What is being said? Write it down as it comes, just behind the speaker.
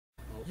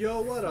Yo,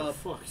 what up?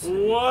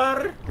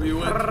 What? We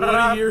went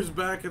 20 years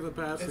back in the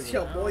past. It's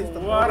your boys,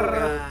 the What?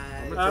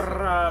 guys. I'm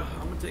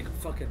gonna take a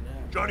fucking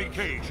nap. Johnny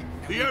Cage,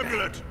 the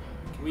amulet.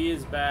 We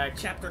is back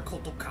Chapter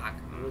Kotal Kahn.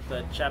 with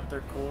the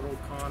chapter Kotal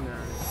Kahn.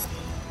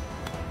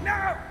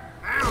 No!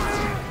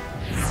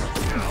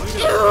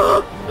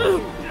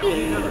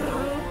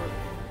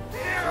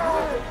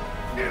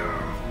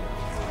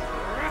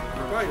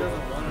 Probably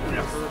doesn't want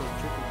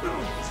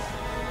to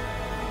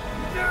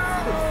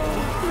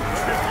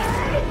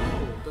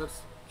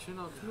That's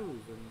Shinnok's move.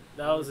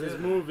 That was his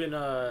move in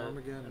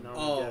Armageddon.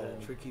 Oh,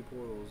 Tricky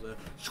portals.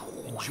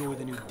 Enjoy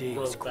the new days,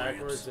 goes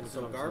backwards and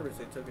so comes garbage.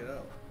 They took it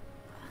out.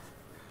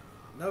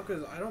 No,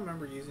 because I don't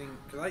remember using.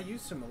 Because I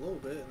used him a little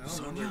bit, and I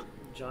don't remember.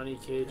 Johnny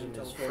Cage and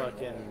his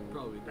fucking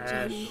Probably does.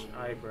 ash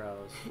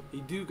eyebrows.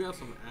 He do got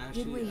some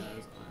ashy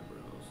ass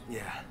eyebrows.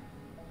 Yeah.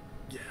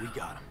 We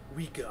got him.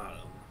 We got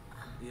him.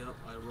 Yep,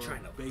 I Trying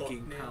to rubbed baking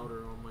fuck, man.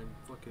 powder on my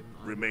fucking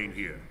eyebrows. Remain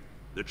here.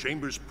 The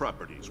Chamber's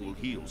properties will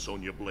heal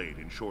Sonya Blade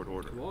in short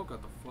order. Wall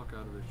got the fuck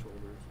out of his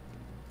shoulders.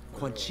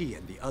 Quan Chi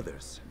and the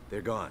others,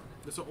 they're gone.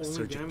 That's the A only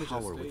surge of damage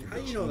power that's within How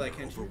the you know that,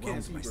 chamber Kenshi? You can't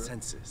overwhelms see, my bro.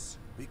 senses.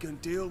 We can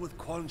deal with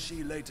Quan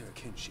Chi later,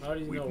 Kenshi. How do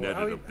you We've know? netted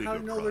How a you bigger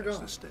know they're prize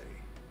gone? this day.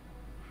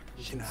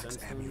 Shinnok's sense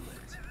them? amulet.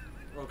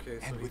 Okay,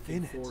 so And he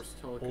within can it, force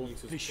old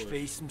telekinesis fish push.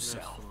 face That's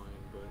himself. fine,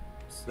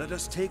 but Let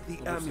us take the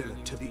understanding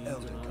amulet to the beings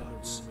Elder and out of the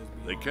Gods. room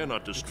is They beyond-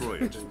 cannot destroy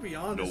it. Just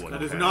beyond No his one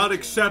That is can. not They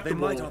acceptable.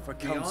 might offer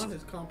Beyond counsel.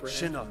 his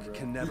comprehension, Shinnok bro.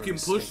 can You never can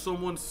escape. push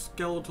someone's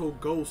skeletal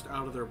ghost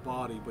out of their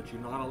body, but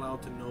you're not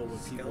allowed to know when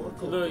people are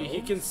Skeletal? Look,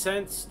 he can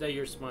sense that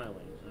you're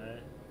smiling,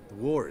 alright? The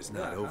war is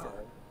not Yeah, over. how?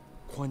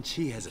 Quan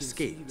Chi has can see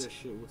escaped. that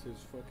shit with his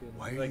fucking.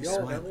 Why are Like, you yo,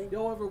 smiling?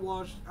 Y'all ever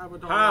watched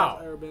Avatar: How?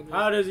 Airbender?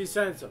 How does he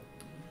sense him?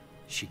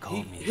 She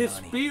called me His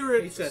Johnny.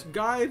 spirits He said-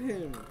 guide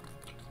him.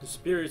 The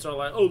spirits are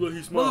like, oh look,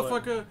 he's smiling.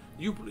 Motherfucker,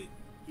 you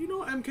know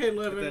But then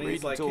MK11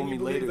 he's like, told can you me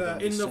believe later that?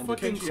 that in the descended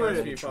fucking Kenshi crib.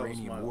 asked me if I was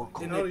Mediterranean smiling. war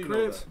in How the do you know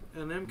crypt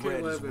that? and Bred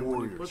as MK11 when you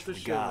warriors put for the the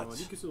shit on,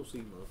 gods. you can still see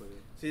motherfucker.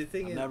 See, the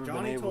thing I've is, never been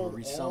Johnny able to told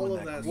resummon all of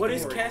that that group. What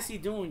is story. Cassie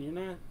doing? You're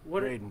not.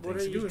 What? Raiden What are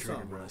thinks you she's doing triggered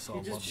something, when I saw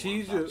bro. She just- Bloodborne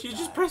she's about just- to She's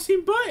just die.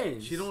 pressing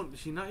buttons.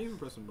 She's not even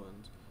pressing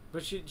buttons.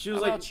 But she How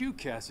was like, about you,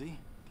 Cassie?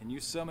 Can you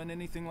summon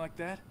anything like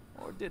that?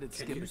 Or did it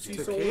Can skip you a see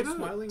beat? someone Takeda?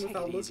 smiling Take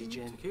without it easy,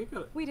 looking? Jin.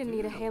 Takeda- We didn't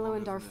need a halo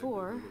in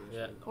Darfur.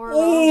 yeah. Or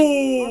Oh,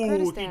 he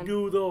Kurdistan.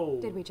 do though.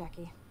 Did we,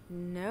 Jackie?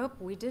 Nope,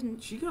 we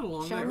didn't. She got a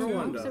long Show neck. me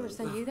everyone moves does. ever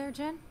send you there,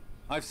 Jen?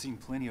 I've seen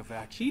plenty of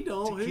action. She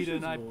don't. His Takeda shit's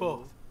and I long.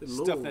 both. It's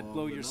Stuff little that long,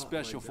 blow but your not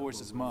special like that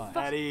forces long. mind.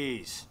 At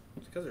ease.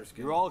 It's because they're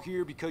skinny. You're all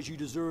here because you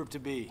deserve to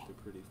be. They're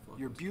pretty fucking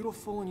You're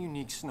beautiful and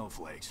unique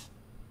snowflakes.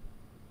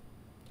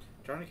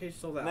 Johnny Cage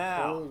stole that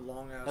Now, whole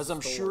long ass as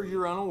I'm story sure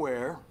you're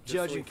unaware, just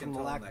so he judging can from the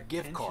tell him lack that of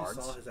gift Kenshi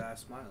cards, saw his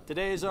ass smiling.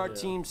 today is our Yeah.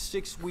 team's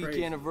 6-week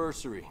Crazy.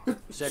 anniversary.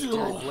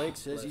 Secretary Blake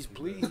says he's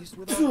pleased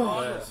with our Bless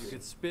progress. you. You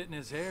could spit in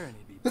his hair and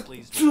he'd be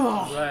pleased with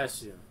it.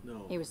 Bless you.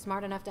 No. He was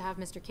smart enough to have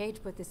Mr.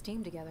 Cage put this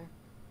team together.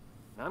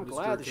 I'm Mr.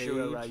 glad the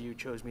Shura Cage. Ryu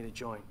chose me to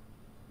join.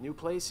 New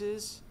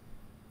places,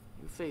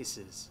 new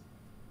faces.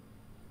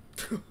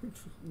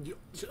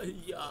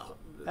 Yeah.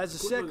 As the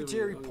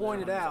secretary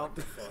pointed out,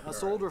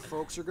 us older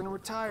folks are going to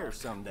retire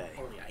someday.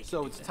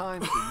 So it's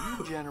time for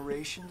your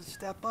generation to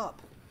step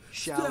up.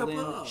 Shaolin,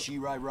 up.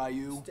 Shirai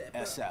Ryu,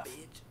 SF.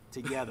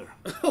 Together.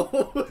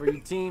 For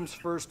your team's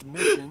first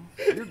mission,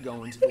 you're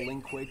going to the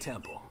Lin Kuei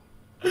Temple.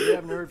 You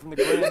haven't heard from the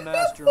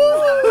Grandmaster in a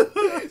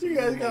while. You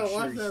guys Make gotta sure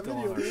watch he's that still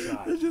on video, our man.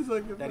 side. It's just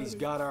like That he's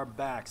got our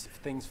backs if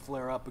things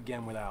flare up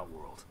again with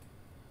Outworld.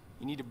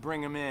 You need to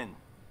bring him in.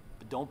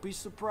 But don't be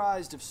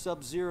surprised if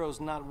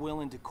Sub-Zero's not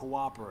willing to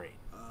cooperate.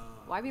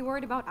 Why be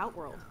worried about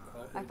Outworld?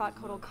 I thought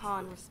Kotal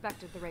Kahn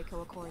respected the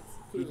Reiko Accords.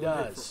 He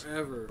does,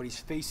 Forever. but he's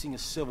facing a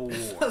civil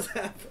war.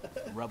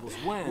 Rebels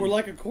win. We're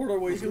like a quarter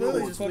way You through. can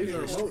literally We're just leave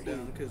fucking the remote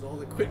down because all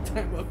the quick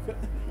time up.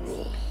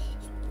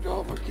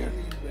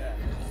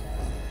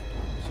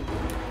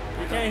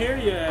 We can't hear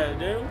you,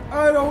 dude.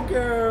 I don't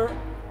care.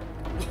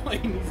 Why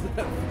needs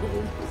that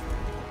phone?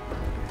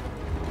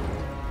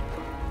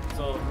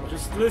 So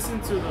just listen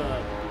to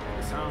the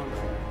sound.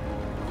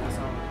 The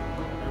sound.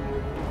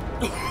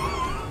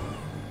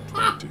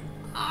 20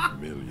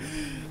 million.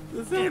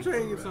 The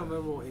soundtrack is something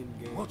memorable in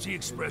game. What's the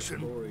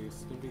expression?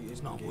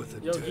 It's not worth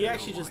it. Yo, he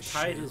actually just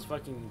tied his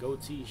fucking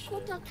goatee shit.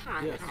 Kotal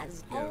Kahn Yes.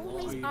 has Yeah.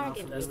 always Are you not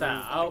argued That's with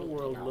that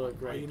Outworld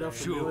look Are right you there. not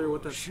familiar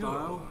with that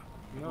style?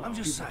 No. I'm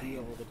just People do it saying,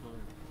 all the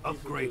time.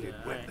 upgraded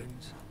Yeah,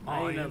 weapons. I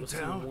ain't I never in seen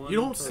town. one You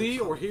don't person. see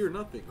or hear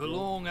nothing. The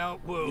long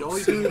outworld. All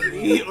you do is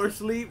eat or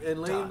sleep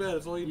and lay in bed.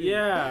 That's all you do.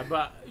 Yeah,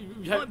 but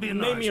you Might be name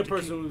nice me a to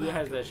person keep who back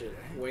has a that shit.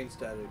 Wayne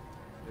Static.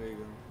 There you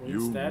go.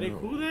 Wayne Static?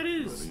 Who that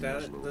is?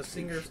 Static, the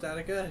singer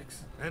Static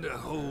X. And a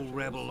whole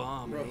rebel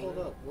army. Bro, hold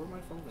up. Where's my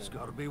phone It's at?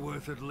 got to be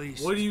worth at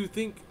least. What do you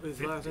think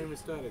his last name is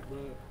Static, bro?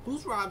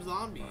 Who's Rob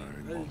Zombie?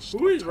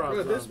 Who is Rob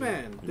Bro, this Zombie?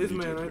 man. This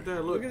man right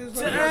there. Look Look at his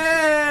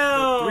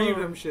Damn! Three of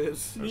them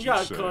shits. He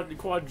got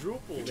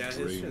quadruple. Yeah,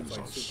 his shit's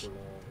like super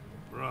long.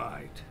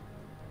 Right.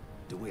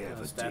 Do we have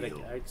a Static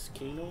deal? X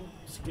Kino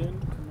skin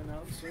coming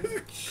out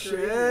soon.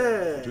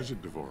 Shit. What is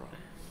it, Devora?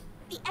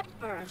 The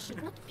Emperor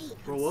should not be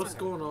Bro, what's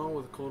concerned. going on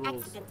with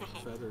Kotal's Accident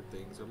ahead. feather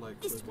things? They're like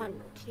This flipping. one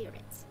will clear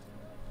it.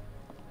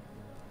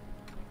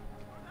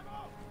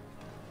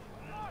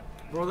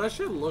 Bro, that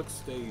shit looks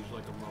staged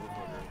like a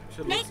motherfucker.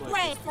 Shit Make looks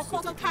way like for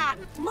Kotal Kahn.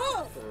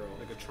 Move!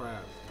 like a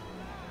trap.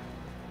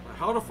 Like,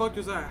 how the fuck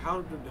is that?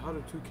 How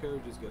did two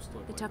carriages get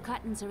stuck? The like that?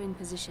 Tarkatans are in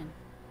position.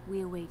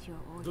 We await your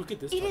order. Look at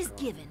this. It is Tarkatan.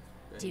 given,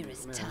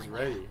 dearest Man, he's Tanya.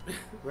 ready.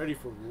 Ready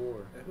for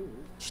war.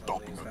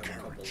 Stopping a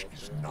carriage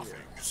is nothing.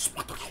 False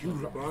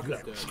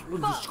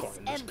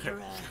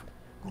Emperor.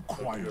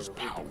 Requires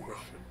power.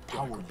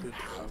 Power you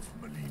have,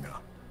 Melina.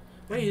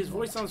 Wait, his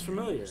voice sounds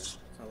familiar. Sounds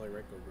like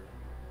Reiko, bro.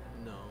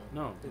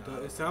 No.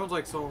 It sounds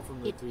like someone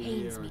from the It 3D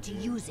pains era. me to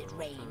use it,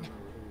 Rain.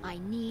 I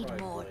need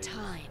more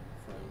time.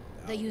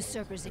 The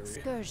usurper's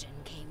excursion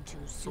came too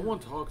soon. Someone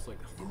talks like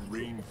The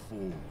rain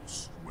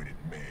falls when it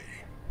may.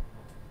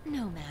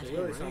 No It matter.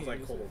 really sounds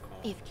like Kotal Kahn.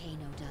 If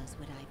Kano does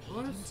what I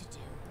paid him to do.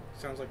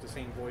 Sounds like the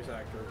same voice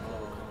actor as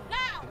Kotal Kahn.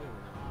 Now!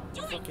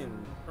 Do it!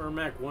 Fucking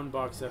Ermac one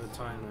box at a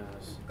time,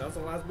 ass. That was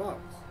the last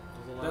box.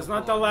 That's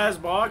not the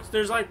last box.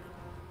 There's like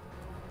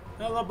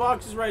hella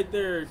boxes right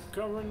there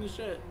covering the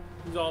shit.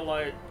 He's all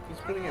like, He's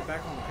putting it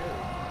back on the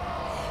carriage.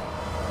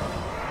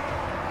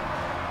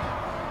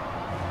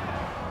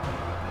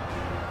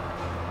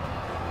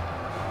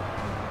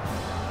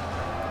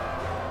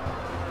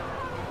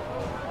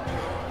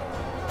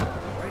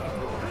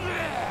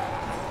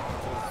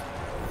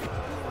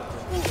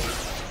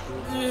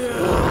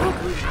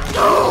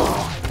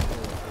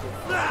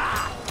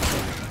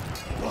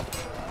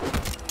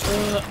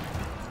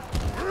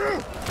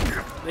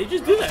 they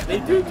just do that. They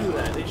do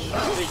that. They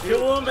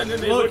kill him and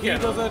then they look he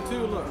at does him. that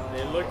too. Look.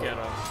 They look at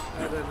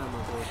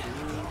him.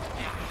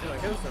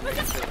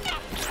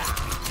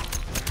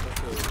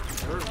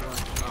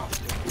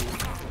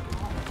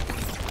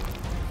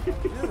 You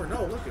never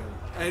know, look at him.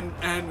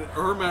 And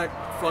Ermac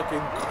fucking.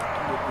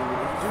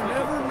 You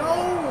never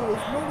know!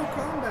 It's Mortal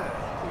Kombat.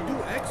 You do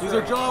X-ray. These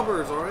are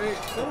jobbers, alright?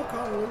 Kotal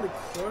Kahn literally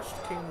crushed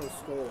Kano's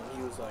skull and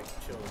he was like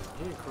chilling.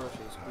 He didn't crush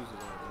it, squeeze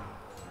it out.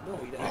 No,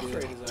 he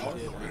X-rayed his ass.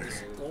 His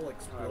skull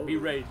exploded. Be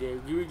ready,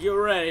 Dave. Get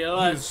ready.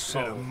 Let's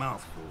Said a go.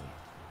 mouthful.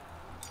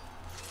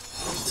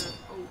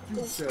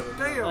 You said it.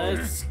 Damn!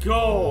 Let's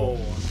go.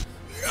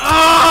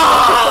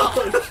 Ah!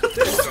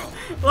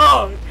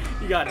 Oh,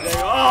 you got it.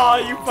 Oh,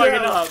 you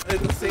fucking up. At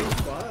the same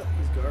spot?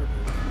 He's garbage.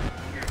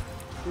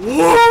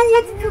 Whoa!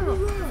 What the fuck was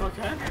that? Fuck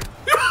happened?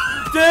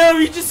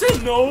 Damn, you just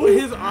said no.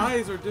 His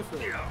eyes are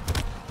different.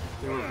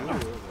 They were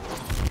blue.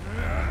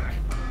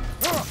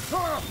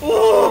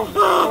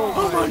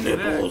 Oh, my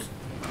nipples.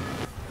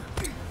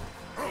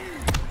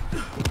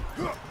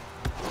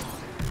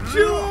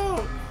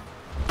 Chill!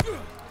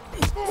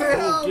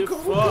 Damn, get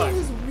Kotal Kahn fucked.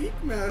 is weak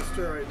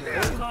master right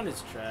now. Kotal Kahn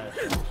is trash.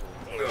 This is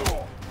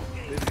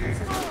the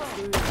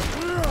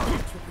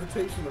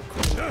interpretation of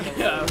Kotal Kahn.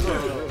 Yeah,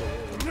 bro.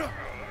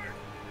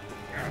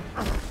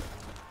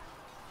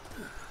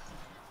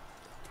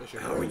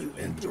 How are you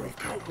entering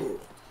our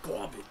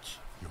garbage?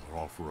 Your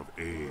offer of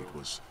aid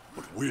was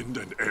but wind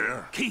and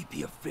air. Keep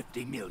your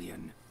 50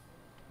 million.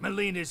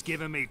 Melina's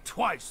given me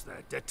twice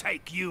that to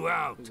take you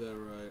out. Is that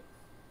right?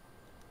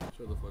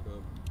 Shut the fuck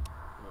up.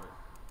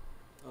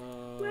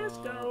 Alright. Let's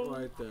go.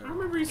 Right there. I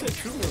remember you said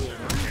 2 million.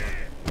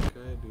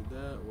 Okay, do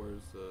that.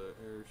 Where's the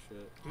air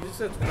shit? You just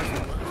said 20.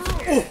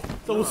 Oh!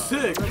 That was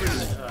sick!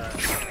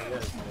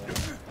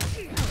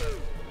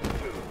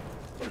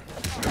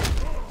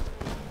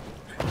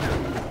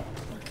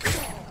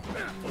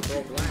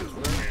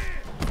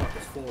 Fuck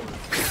is forward.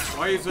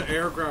 Why is the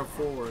air grab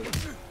forward?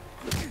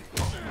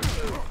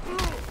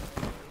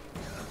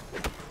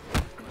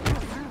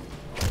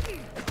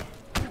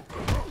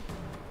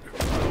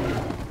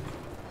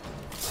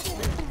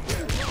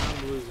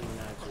 I'm losing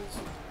matches.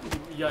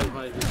 You guys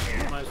might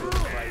as well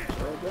just fight.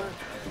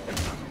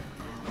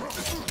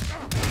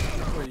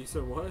 Wait, you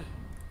said what?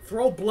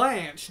 Throw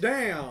Blanche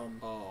down!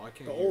 Oh, I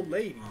can't. The hear old you.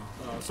 lady.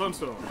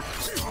 Sunstone.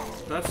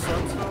 That's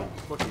Sunstone?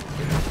 Fucking.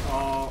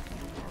 Oh.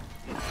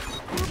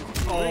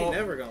 You ain't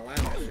never gonna land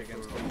that shit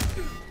against me.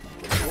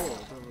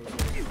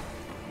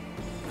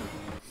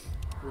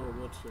 Well,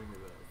 what string is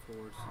that?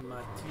 Force.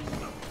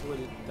 Matina, what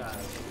it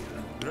does.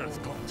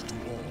 Death comes to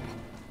all.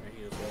 Right,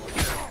 he is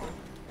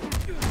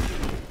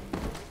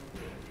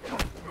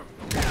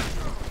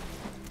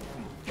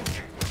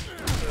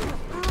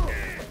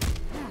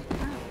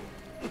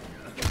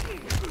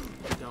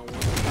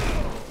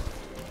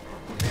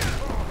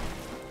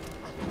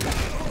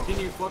Can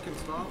you fucking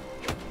stop?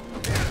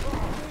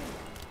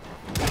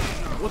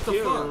 What the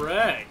Get fuck?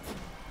 wrecked.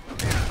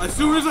 As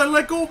soon as I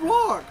let go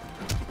block!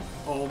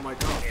 Oh my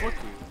god, fuck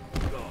you.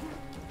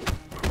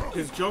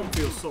 His jump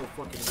feels so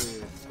fucking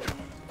weird.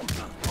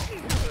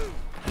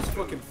 He's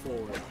fucking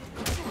forward.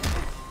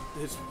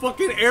 His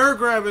fucking air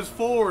grab is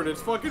forward.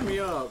 It's fucking me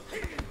up.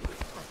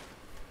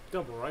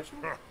 Double, right?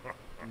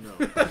 No.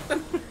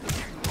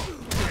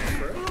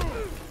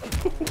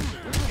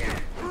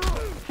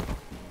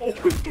 Oh,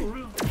 for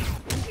real.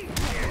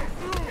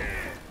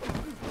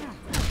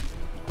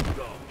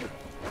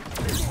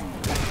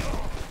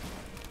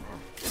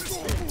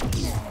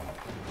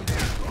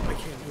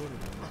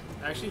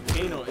 Actually,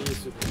 Kano is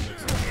super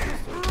mixed.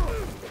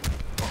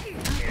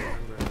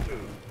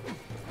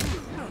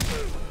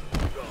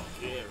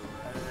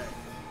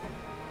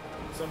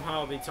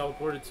 Somehow they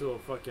teleported to a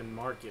fucking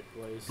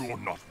marketplace. You're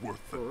not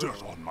worth the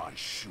dirt on my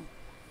shoe.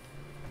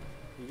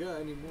 You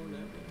got any more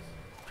napkins?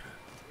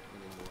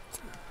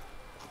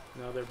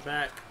 Now they're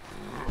back.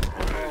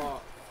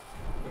 Oh.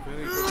 If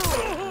anything,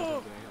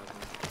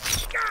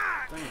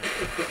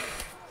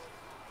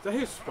 is that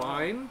his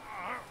spine?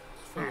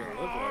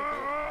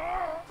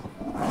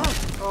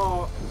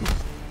 Oh.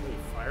 Wait,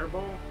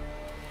 fireball?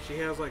 She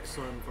has like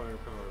sun fire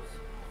powers.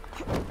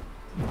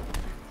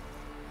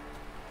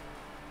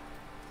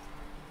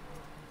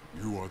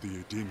 You are the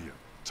Edenian,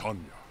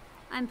 Tanya.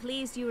 I'm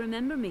pleased you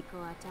remember me,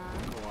 Kotal.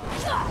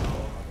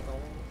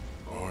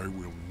 I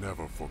will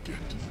never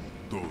forget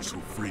those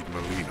who freed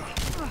Melina.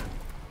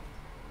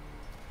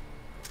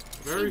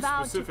 She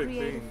vowed to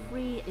create a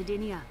free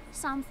Edenia,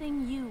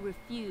 something you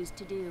refused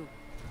to do.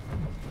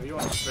 Are you A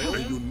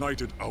Australian?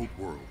 united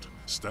Outworld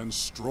stands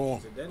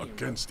strong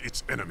against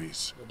its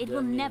enemies. It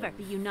will never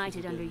be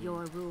united under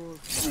your rule.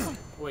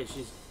 Wait,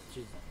 she's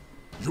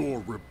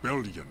Your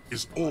rebellion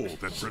is all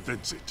that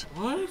prevents it.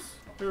 What?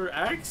 her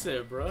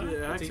accent, bro.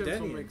 Yeah, accents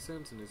don't make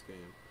sense in this game.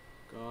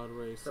 God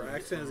race. Her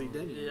accent is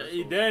Edenian. Yeah,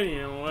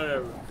 Edenian,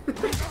 whatever.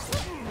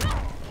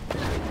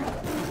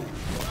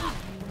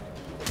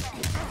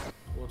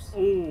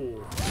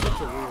 Ooh,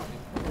 that's a weird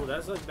thing. Ooh,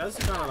 that's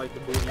kind of like the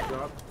booty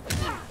drop.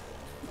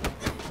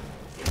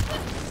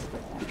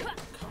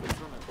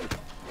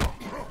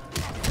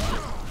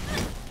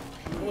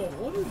 Oh,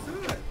 what is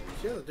that?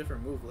 She has a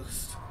different move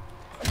list.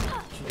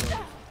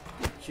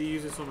 She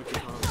uses so many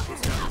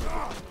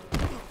katanas.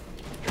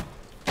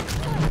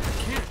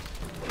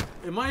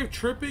 Am I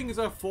tripping? Is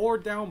that 4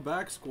 down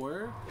back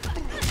square?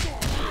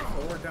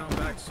 4 down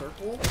back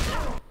circle?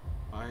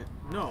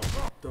 No.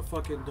 The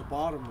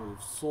bottom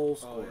move, soul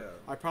score. Yeah.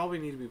 I probably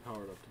need to be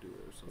powered up to do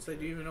it or something. So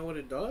do you even know what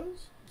it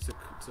does? I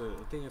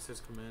think it says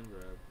command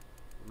grab.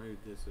 Or maybe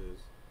this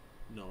is.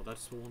 No,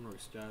 that's the one where he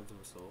stabs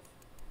himself.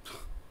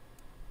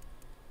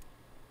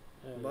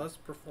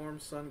 Must perform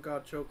Sun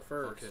God Choke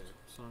first. Okay,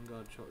 Sun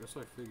God Choke. That's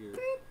what I figured.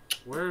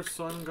 Where's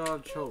Sun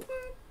God Choke?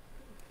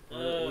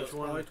 Which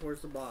one? Probably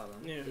towards the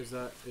bottom. Yeah. Is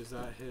that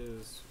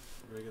his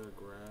regular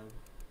grab?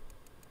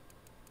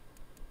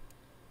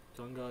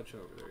 Sun God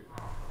Choke. There you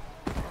go.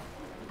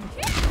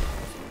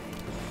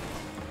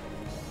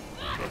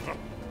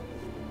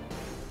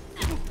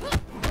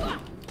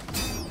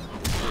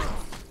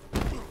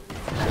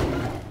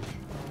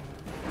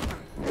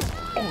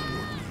 On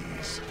your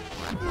knees.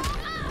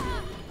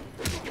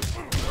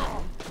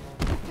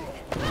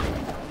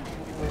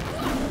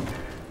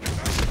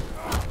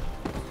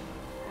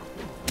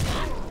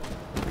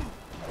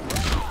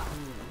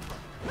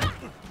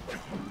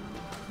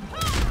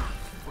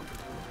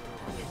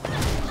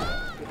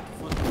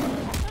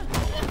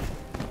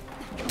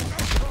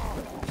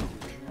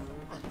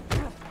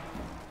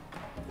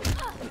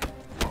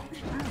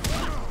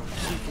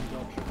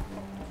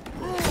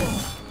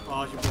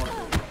 Oh, she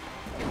blocked it.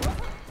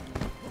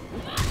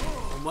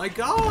 Oh my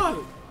god!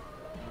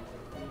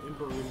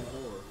 Emperor reading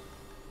horror.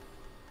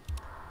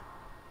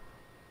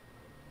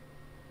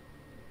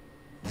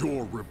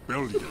 Your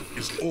rebellion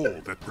is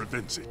all that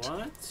prevents it.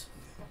 What?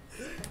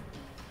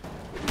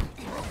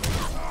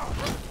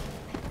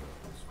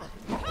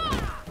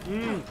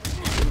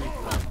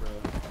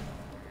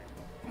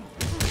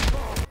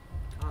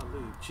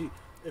 Golly,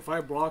 if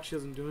I block, she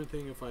doesn't do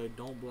anything. If I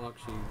don't block,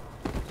 she.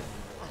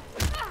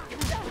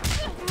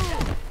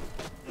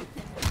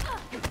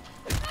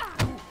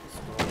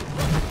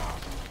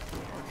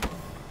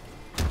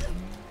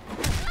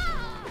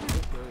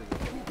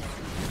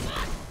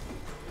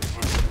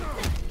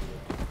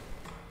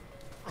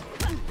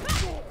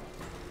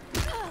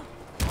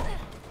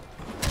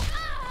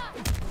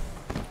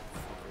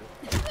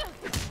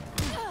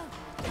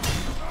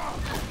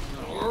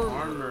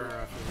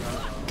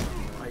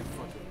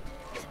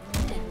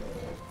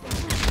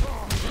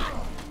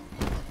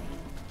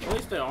 At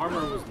least the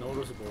armor was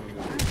noticeable in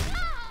this game.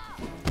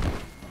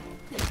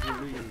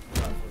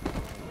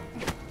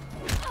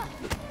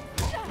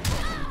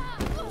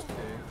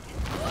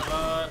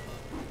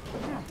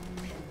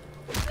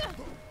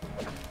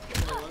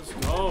 Let's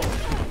go.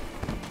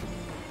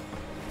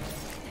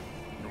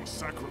 Your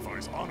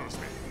sacrifice honors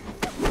me.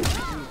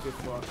 Good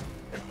fuck.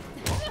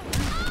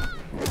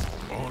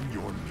 On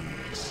your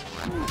knees.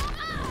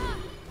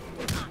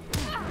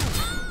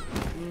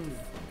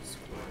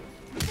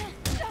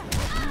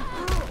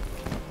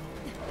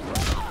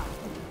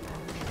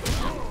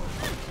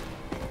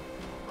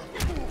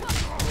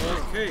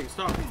 Okay,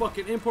 stop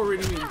fucking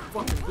importing me, you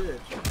fucking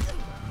bitch.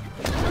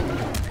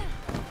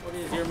 What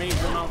is your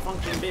major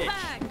malfunction, bitch?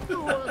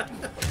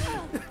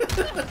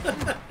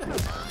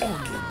 On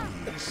your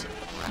knees.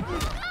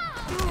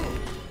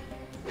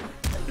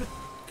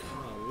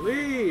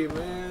 Golly,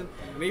 man.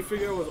 I need to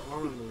figure out what his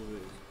armor move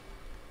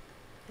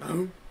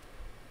is.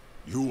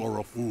 You are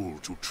a fool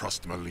to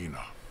trust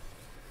Melina.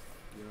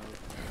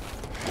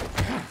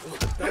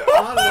 That's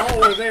not at all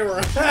where they were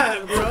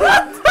at,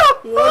 bro.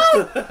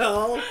 What the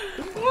hell?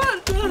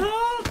 What the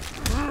hell?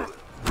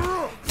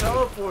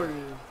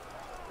 Teleported.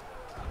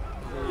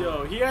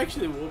 Yo, he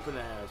actually whooping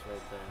ass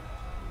right there.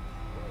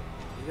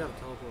 You gotta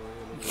teleport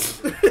right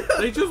here.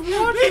 They just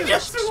watch They him.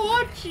 just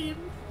watch him.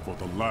 For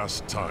the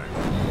last time,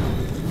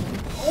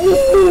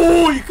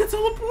 Oh, you can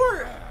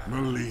teleport.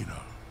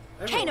 Melina.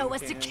 Kano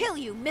was to kill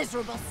you,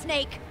 miserable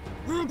snake.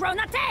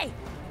 Bronate!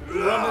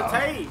 Run the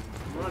tape.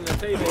 Run the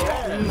tape, they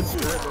ass.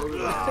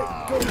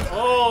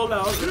 Oh,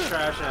 that was a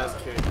trash ass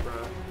kick, bro.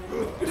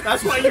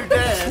 That's why you're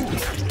dead. You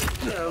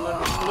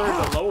gotta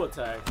learn the low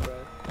attack, bro.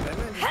 That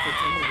man just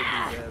pretended to be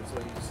dead, so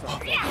you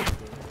stop that.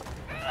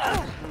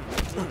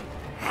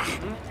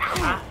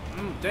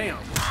 Damn.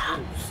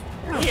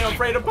 He ain't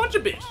afraid to punch a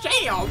bitch.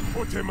 Damn.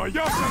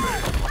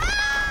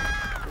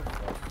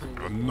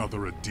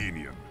 Another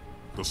Edenian,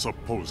 the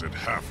supposed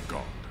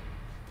half-god.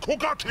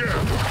 Kotal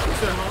Kahn!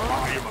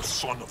 I am a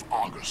son of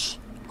Argus.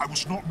 I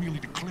was not merely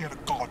declared a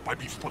god by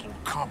befuddled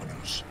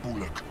commoners,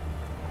 Bullock.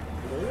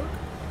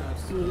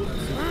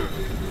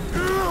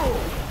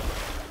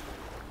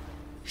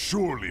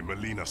 Surely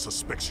Melina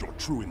suspects your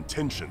true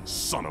intentions,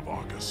 son of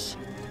Argus.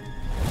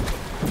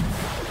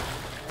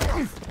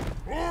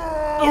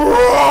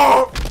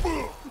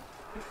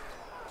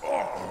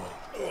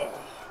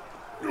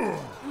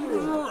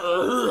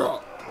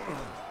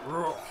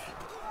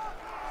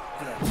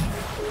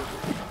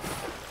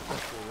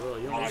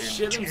 My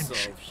intentions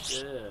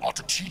himself. are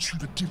to teach you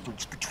the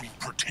difference between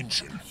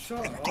pretension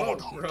Shut and up,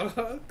 godhood.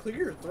 bro. Clear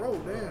your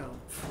throat down.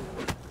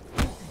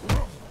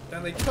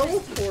 And they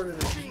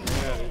teleported him.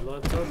 Yeah, they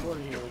love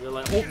teleporting here. They're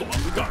like, hold on,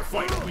 we gotta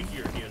fight over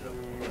here. You know?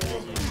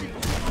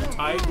 A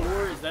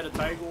Tigor? Is that a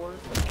Tigor?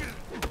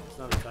 It's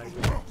not a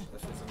Tigor.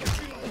 That's just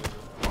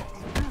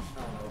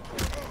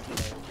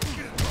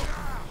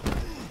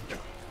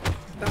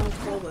Down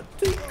for the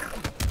tick.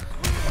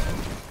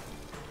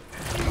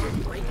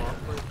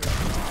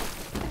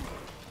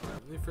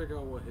 Let me figure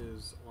out what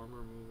his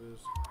armor move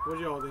is. What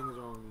do y'all think his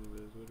armor move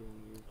is? What do you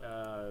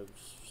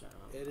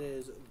It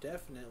is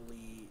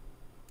definitely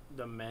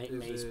the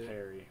mace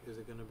parry. Is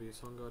it gonna be a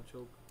Sun God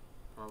choke?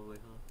 Probably,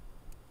 huh?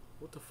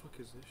 What the fuck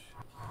is this shit?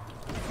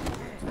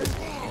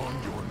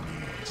 On your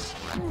knees.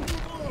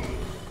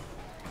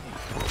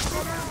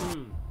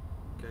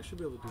 Okay, I should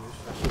be able to do this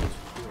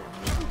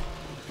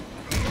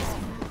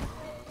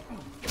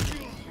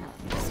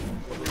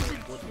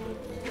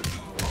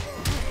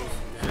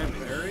Damn,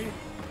 parry?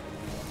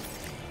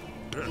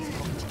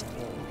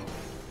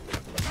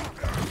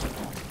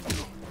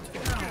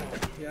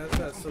 yeah,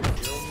 that's so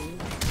real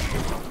move.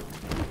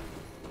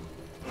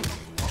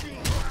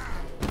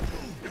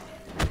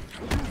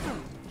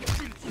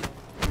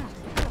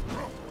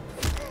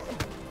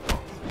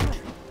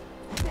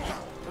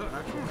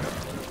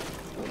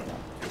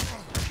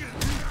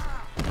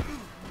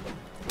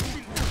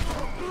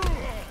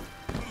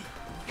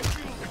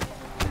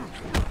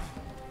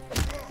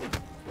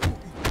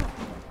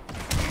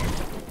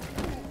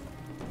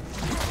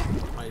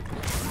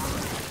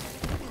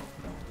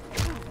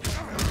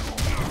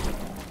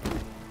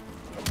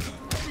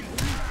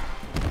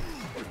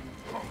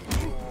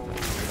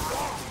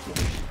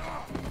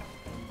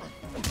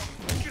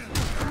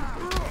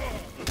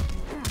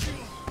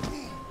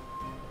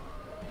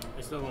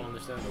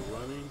 The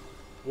running.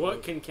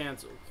 What can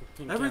cancel?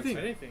 Can everything.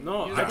 Cancel? Anything.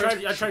 No,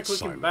 I tried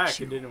clicking back.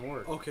 It didn't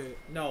work. Okay.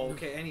 No.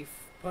 Okay. Any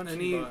punching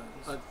any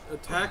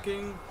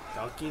attacking,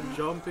 ducking,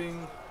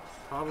 jumping.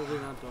 Probably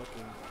not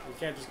ducking. You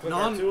can't just click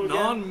R2 again?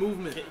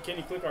 Non-movement. Can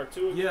you click R2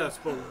 again? Yes,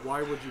 but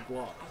why would you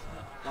block?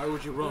 Why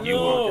would you run?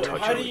 No.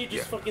 How do you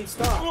just fucking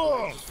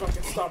stop? Just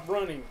fucking stop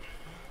running.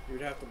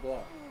 You'd have to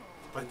block.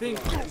 I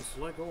think just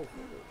let go.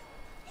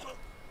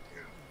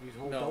 You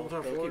hold double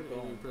tap forward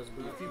and you press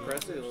B. If you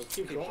press it, it'll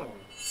keep going.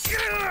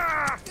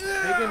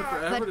 Taking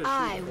forever But to shoot.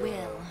 I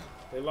will.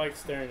 They like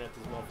staring at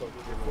these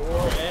motherfuckers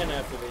before and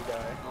after they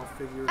die. I'll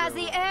figure it As out.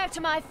 the heir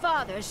to my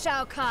father,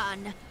 Shao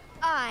Kahn,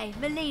 I,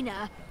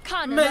 Melina,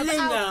 Khan of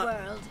Melina.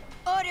 Outworld,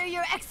 order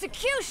your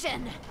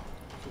execution!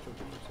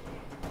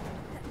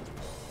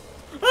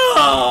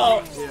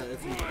 Oh! Yeah,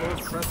 if you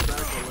press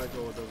back or let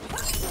go, it doesn't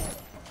stop.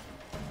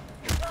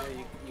 Yeah,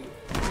 you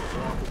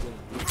Walk again.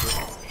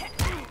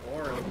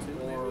 or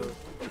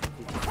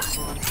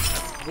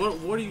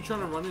What are you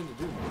trying to run in to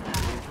do?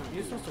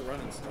 You're supposed to run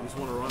and stop. You just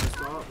want to run and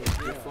stop?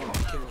 You're fun. You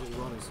can't just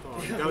run and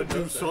stop. You gotta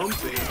do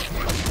something. You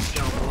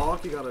gotta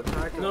block, you gotta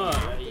attack. No, I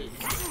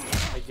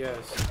guess.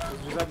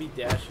 You just gotta be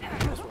dashing.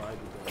 That's what I do.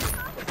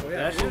 Oh,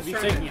 yeah, Dashing be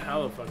taking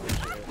hella fucking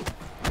shit.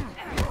 I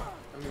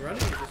mean,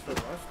 running is just for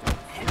rush times.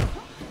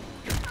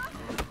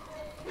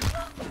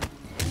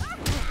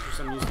 Just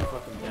I'm used to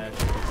fucking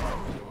dashing.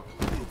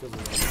 Because of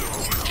that.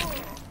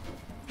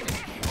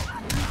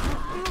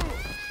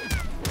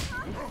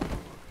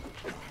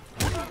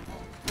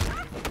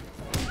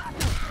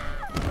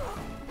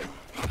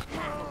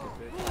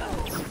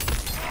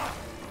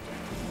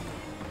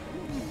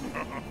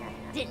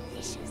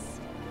 Delicious.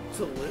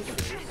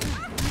 Delicious.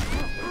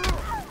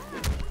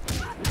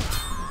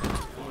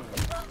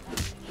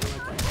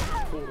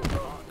 Kotal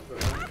Kahn, bro.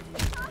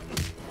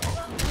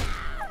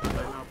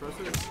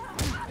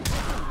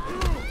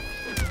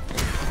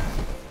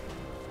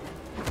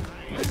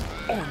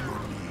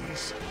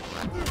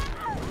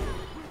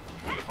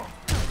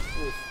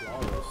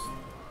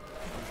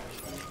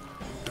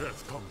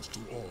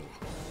 to all.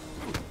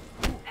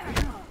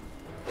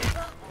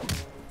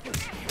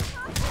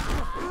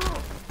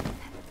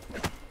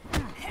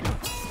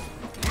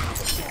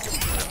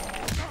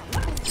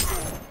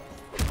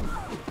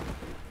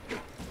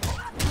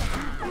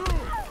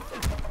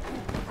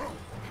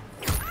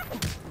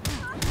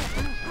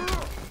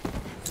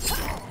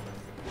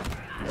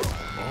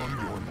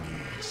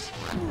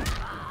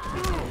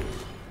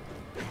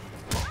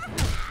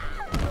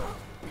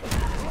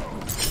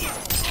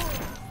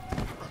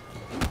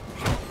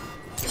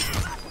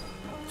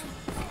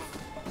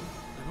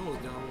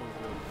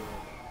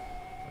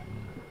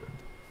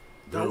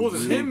 That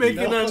wasn't him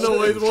making that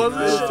noise, was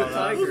it?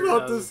 I was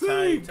about to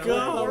say,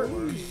 God.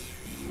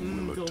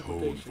 Will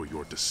atone for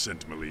your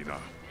descent, Melina.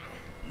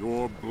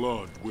 Your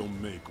blood will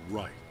make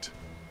right.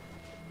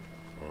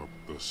 Up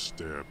the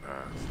stair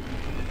path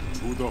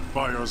to the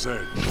fire's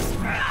edge.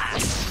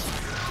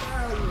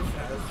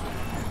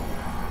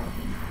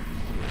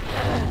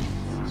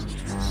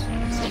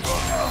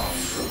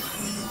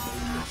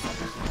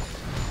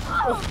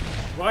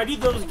 Why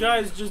did those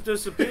guys just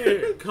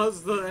disappear?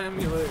 Because the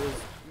amulet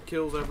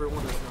kills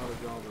everyone that's not a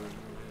jobber.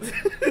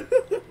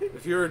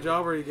 If you're a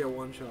jobber, you get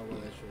one shot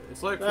with that shit.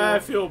 It's like I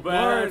feel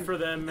bad for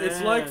them, man.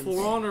 It's like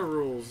For Honor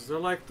rules. They're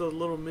like the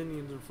little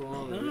minions in For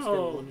Honor. They just get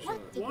one shot.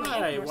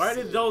 Why? Why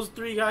did those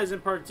three guys in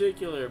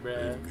particular,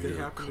 man? They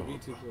happen to be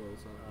too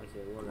close.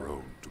 Okay, whatever.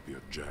 Grown to be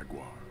a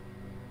jaguar.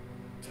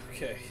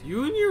 Okay.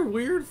 You and your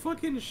weird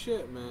fucking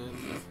shit,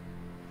 man.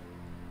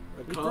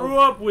 We grew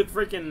up with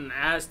freaking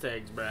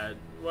Aztecs, Brad.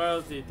 What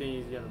else do you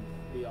think he's gonna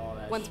be all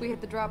that Once shit? we hit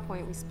the drop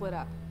point, we split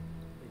up.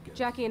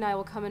 Jackie and I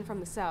will come in from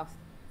the south.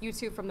 You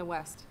two from the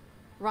west.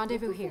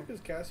 Rendezvous here,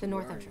 the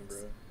north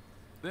entrance.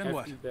 Then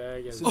what?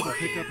 Bag as Simply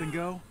pick up and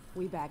go?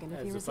 We bag him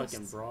if he as a fucking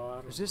resists.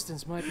 broad.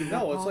 Resistance might be more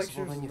No, it's like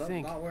possible she's than you not,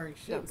 think. not wearing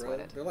shit, Don't bro. sweat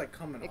it. They're like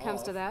coming It comes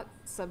off. to that,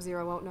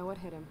 Sub-Zero won't know what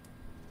hit him.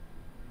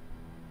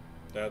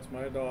 That's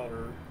my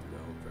daughter.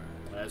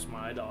 That's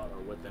my daughter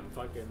with them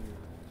fucking.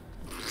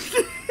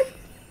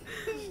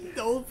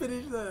 Don't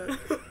finish that.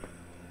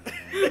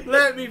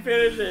 Let me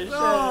finish it.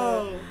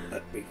 No.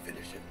 Let me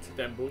finish it.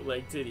 Them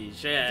bootleg titties.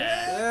 Shit.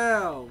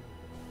 Damn.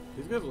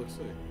 These guys look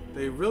sick.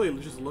 They really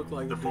just look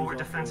like the forward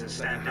defenses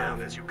stand down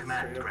as you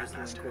command,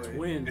 Grandmaster.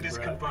 Twins, It is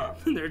bro.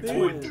 confirmed. They're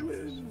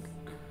twins.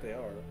 They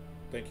are.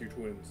 Thank you,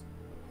 twins.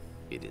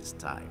 It is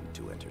time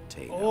to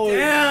entertain. Oh,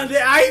 damn,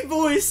 I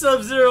voiced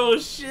Sub-Zero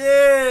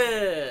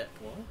shit.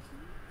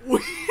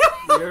 What?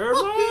 You're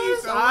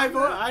Miles?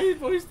 I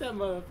voiced that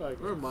motherfucker.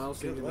 Where Miles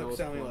thinking that was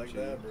sounding like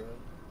Punchy? that, bro.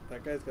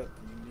 That guy's got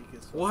the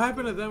uniquest. What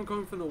happened to them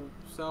coming from the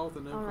south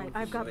and then All right, coming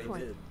I've from got the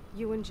point. south?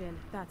 You and Jin,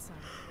 that side.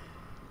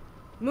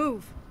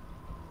 Move.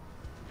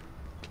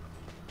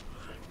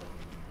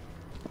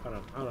 I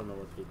don't know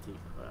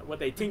what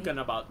they thinking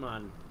about,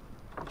 man.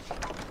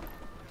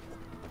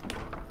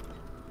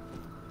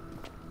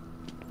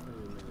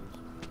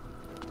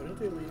 Why don't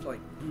they leave like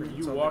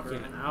You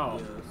walking out?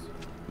 Yes.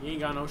 You ain't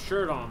got no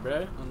shirt on,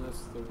 bruh.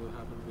 Unless they would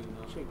happen to be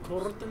enough. Shit,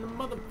 cold than the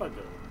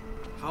motherfucker.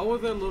 How are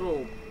there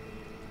little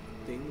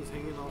things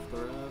hanging off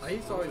their ass? I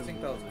used to always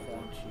think that was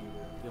Quan Chi.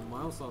 Yeah,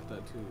 Miles thought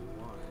that too.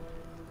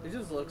 Why? It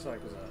just looks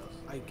like his ass.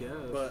 I guess.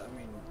 But I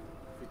mean,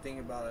 if you think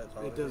about it,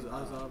 it's it does.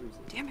 obviously As not.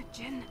 obviously. Damn it,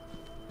 Jin.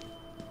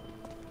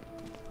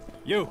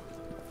 You.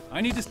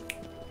 I need to.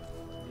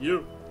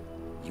 You.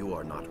 You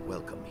are not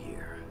welcome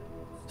here.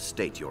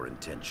 State your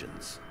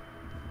intentions.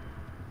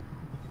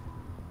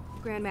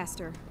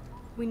 Grandmaster,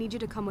 we need you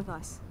to come with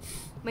us.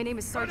 My name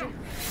is Sergeant.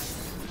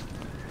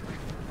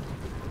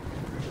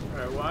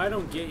 Alright, what I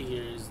don't get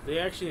here is they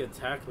actually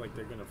attack like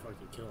they're gonna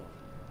fucking kill him.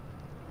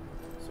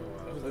 So,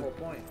 That's the whole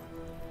point.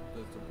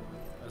 That's the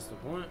point. That's the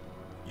point.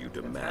 You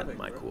demand Havoc,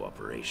 my bro.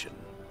 cooperation,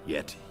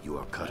 yet you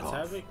are cut That's off,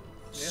 Havoc?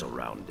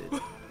 surrounded.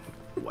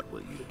 What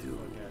will you do?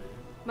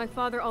 My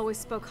father always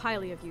spoke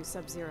highly of you,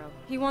 Sub-Zero.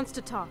 He wants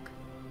to talk.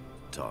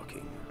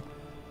 Talking.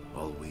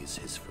 Always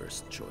his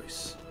first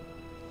choice.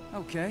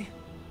 Okay.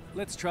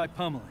 Let's try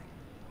pummeling.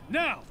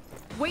 Now!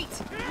 Wait!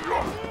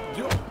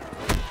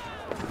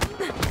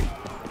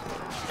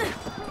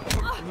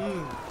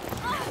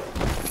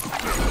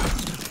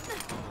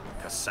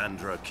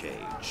 Cassandra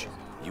Cage.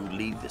 You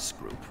lead this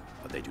group,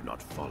 but they do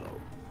not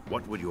follow.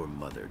 What would your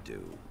mother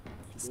do?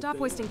 Stop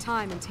wasting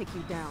time and take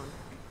you down.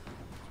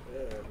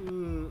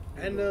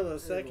 End of the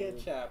second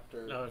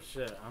chapter. Oh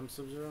shit, I'm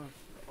Sub-Zero?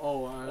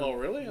 Oh,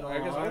 really? No, I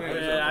guess I I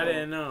didn't Yeah, I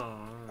didn't know.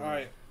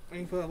 Alright, I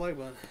can put a like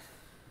button.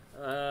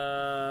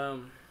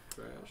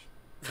 Trash.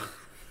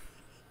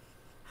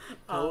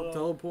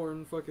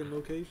 Teleporting fucking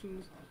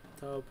locations.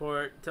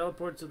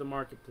 Teleport to the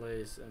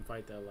marketplace and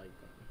fight that like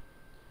button.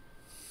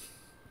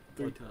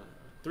 3 times.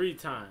 3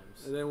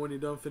 times. And then when you're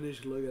done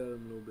finished, look at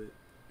him a little bit.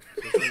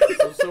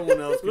 So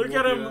someone else can Look whoop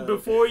at your him ass.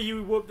 before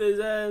you whoop his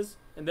ass,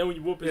 and then when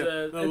you whoop his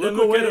ass, No, and look then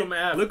look away, at him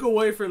after. Look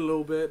away for a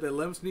little bit, then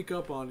let him sneak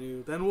up on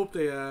you, then whoop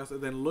their ass,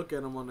 and then look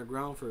at him on the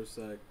ground for a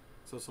sec,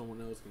 so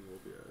someone else can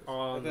whoop your ass. All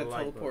on And the then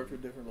like teleport button.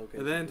 to different locations.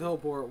 And then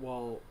teleport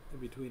while in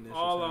between that.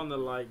 All on the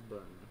like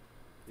button.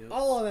 Yep.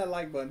 All on that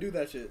like button. Do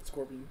that shit,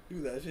 Scorpion.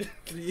 Do that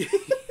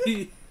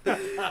shit.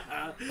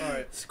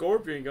 Alright.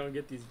 Scorpion gonna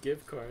get these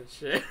gift cards.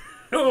 Shit.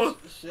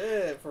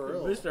 Shit, for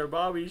real. Mr.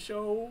 Bobby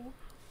Show.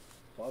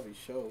 Bobby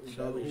Show.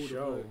 Bobby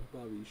Show.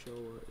 Bobby Show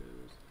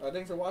is.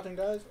 Thanks for watching,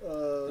 guys.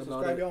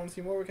 Subscribe if you want to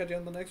see more. We'll catch you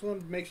on the next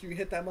one. Make sure you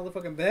hit that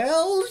motherfucking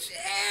bell. Shit.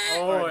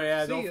 Oh,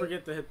 yeah. Don't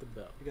forget to hit the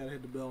bell. You gotta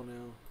hit the bell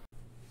now.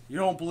 You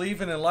don't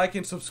believe in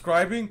liking,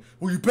 subscribing?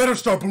 Well, you better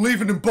start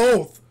believing in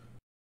both.